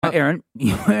Erin,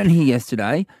 you weren't here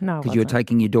yesterday No, because you were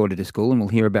taking your daughter to school, and we'll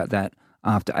hear about that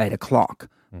after 8 o'clock.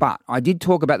 But I did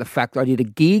talk about the fact that I did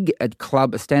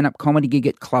a stand-up comedy gig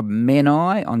at Club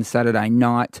Menai on Saturday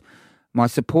night. My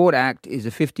support act is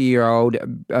a 50-year-old,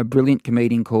 a brilliant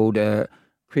comedian called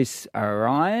Chris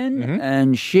Ryan,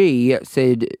 and she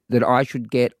said that I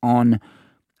should get on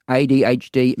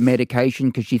ADHD medication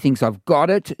because she thinks I've got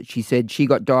it. She said she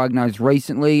got diagnosed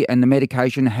recently and the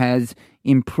medication has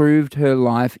improved her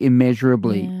life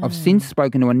immeasurably. Yeah. I've since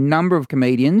spoken to a number of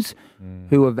comedians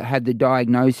who have had the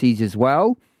diagnoses as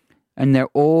well, and they're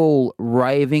all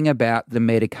raving about the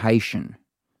medication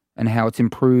and how it's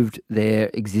improved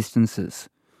their existences.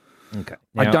 Okay.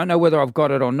 Now, I don't know whether I've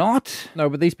got it or not. No,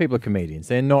 but these people are comedians.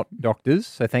 They're not doctors.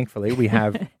 So thankfully we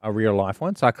have a real life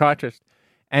one, psychiatrist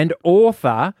and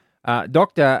author,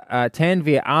 Dr.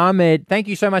 Tanvir Ahmed. Thank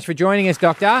you so much for joining us,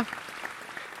 Doctor.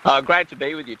 Great to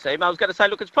be with you, team. I was going to say,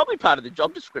 look, it's probably part of the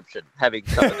job description, having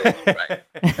some of this. Right?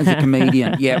 As a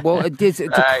comedian, yeah. Well, it's a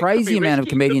crazy amount of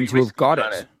comedians who have got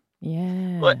it.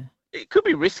 Yeah. Well, it could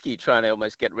be risky trying to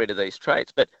almost get rid of these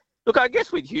traits. But look, I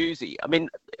guess with Hughesy, I mean,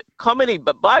 comedy,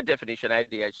 but by definition,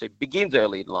 ADHD begins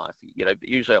early in life. You know,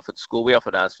 usually off at school. We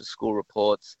often ask for school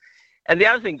reports. And the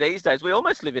other thing these days, we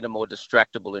almost live in a more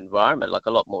distractible environment, like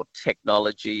a lot more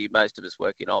technology. Most of us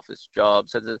work in office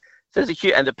jobs. So there's a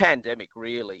huge, and the pandemic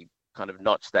really kind of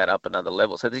notched that up another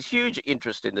level. So there's huge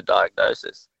interest in the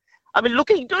diagnosis. I mean,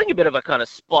 doing a bit of a kind of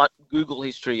spot Google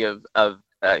history of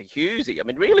Hughesy. I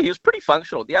mean, really, he was pretty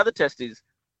functional. The other test is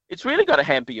it's really got to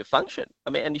hamper your function. I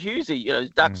mean, and Hughesy, you know,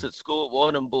 ducks at school at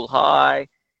Warrnambool High.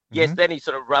 Yes, then he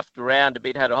sort of roughed around a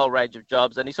bit, had a whole range of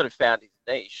jobs, and he sort of found his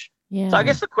niche. Yeah. So I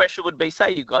guess the question would be,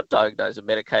 say you got diagnosed and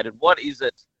medicated, what is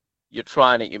it you're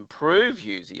trying to improve,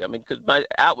 Hughesy? I mean, because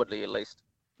outwardly at least,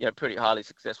 you know, pretty highly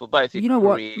successful, both in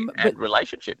career and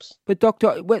relationships. But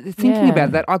Doctor, thinking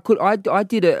about that,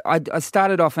 I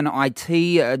started off an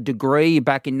IT degree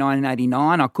back in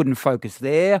 1989. I couldn't focus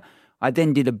there. I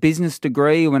then did a business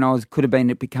degree when could have been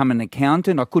to become an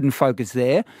accountant. I couldn't focus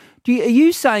there. Are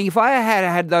you saying if I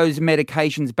had those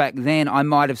medications back then, I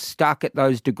might have stuck at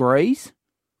those degrees?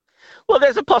 Well,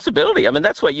 there's a possibility. I mean,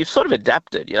 that's where you've sort of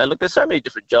adapted. You know, look, there's so many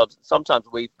different jobs. Sometimes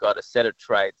we've got a set of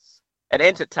traits. And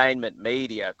entertainment,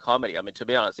 media, comedy. I mean, to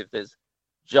be honest, if there's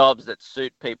jobs that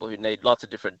suit people who need lots of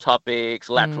different topics,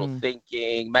 lateral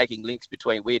thinking, making links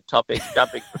between weird topics,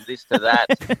 jumping from this to that.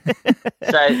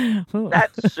 So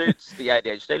that suits the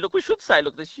ADHD. Look, we should say,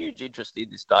 there's huge interest in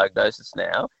this diagnosis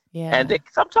now. Yeah. And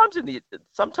sometimes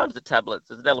the tablets,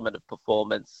 there's an element of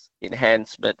performance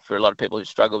enhancement for a lot of people who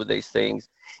struggle with these things.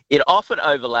 It often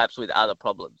overlaps with other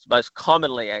problems, most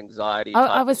commonly anxiety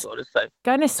type disorders.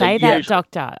 Going to say that,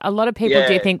 Doctor. A lot of people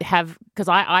do you think because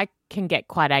I can get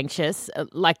quite anxious.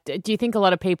 Do you think a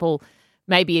lot of people,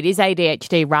 maybe it is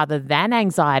ADHD rather than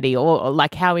anxiety, or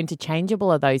like how interchangeable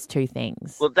are those two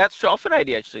things? Well, that's true. Often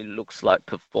ADHD looks like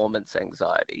performance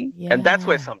anxiety. Yeah. And that's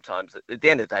where sometimes, at the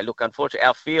end of the day, look, unfortunately,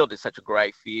 our field is such a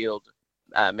grey field,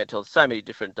 mental health, so many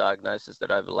different diagnoses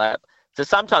that overlap. So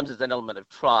sometimes there's an element of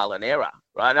trial and error,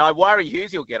 right? And I worry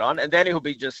Hughesy will get on, and then he'll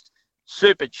be just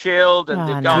super chilled, and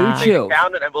they'll go and see an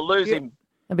accountant, and we'll lose him.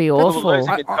 That'd be awful. We'll lose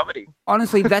him in comedy.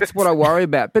 Honestly, that's what I worry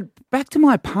about. But back to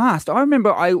my past, I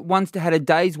remember I once had a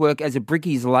day's work as a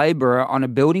brickies labourer on a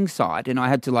building site, and I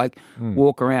had to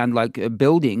walk around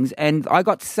buildings, and I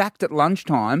got sacked at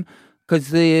lunchtime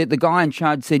because the guy in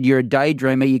charge said, "You're a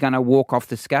daydreamer. You're going to walk off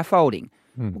the scaffolding."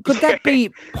 Could that be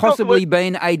possibly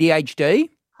been ADHD?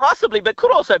 Possibly, but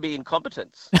could also be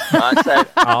incompetence. Right? So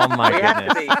oh my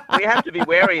goodness. We have to be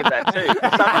wary of that too.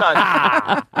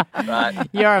 Sometimes, right?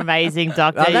 You're amazing,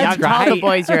 Doctor. I've told the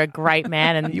boys you're a great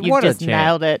man, and you've just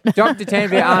nailed it. Dr.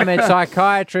 Tanvir Ahmed,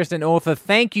 psychiatrist and author,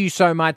 thank you so much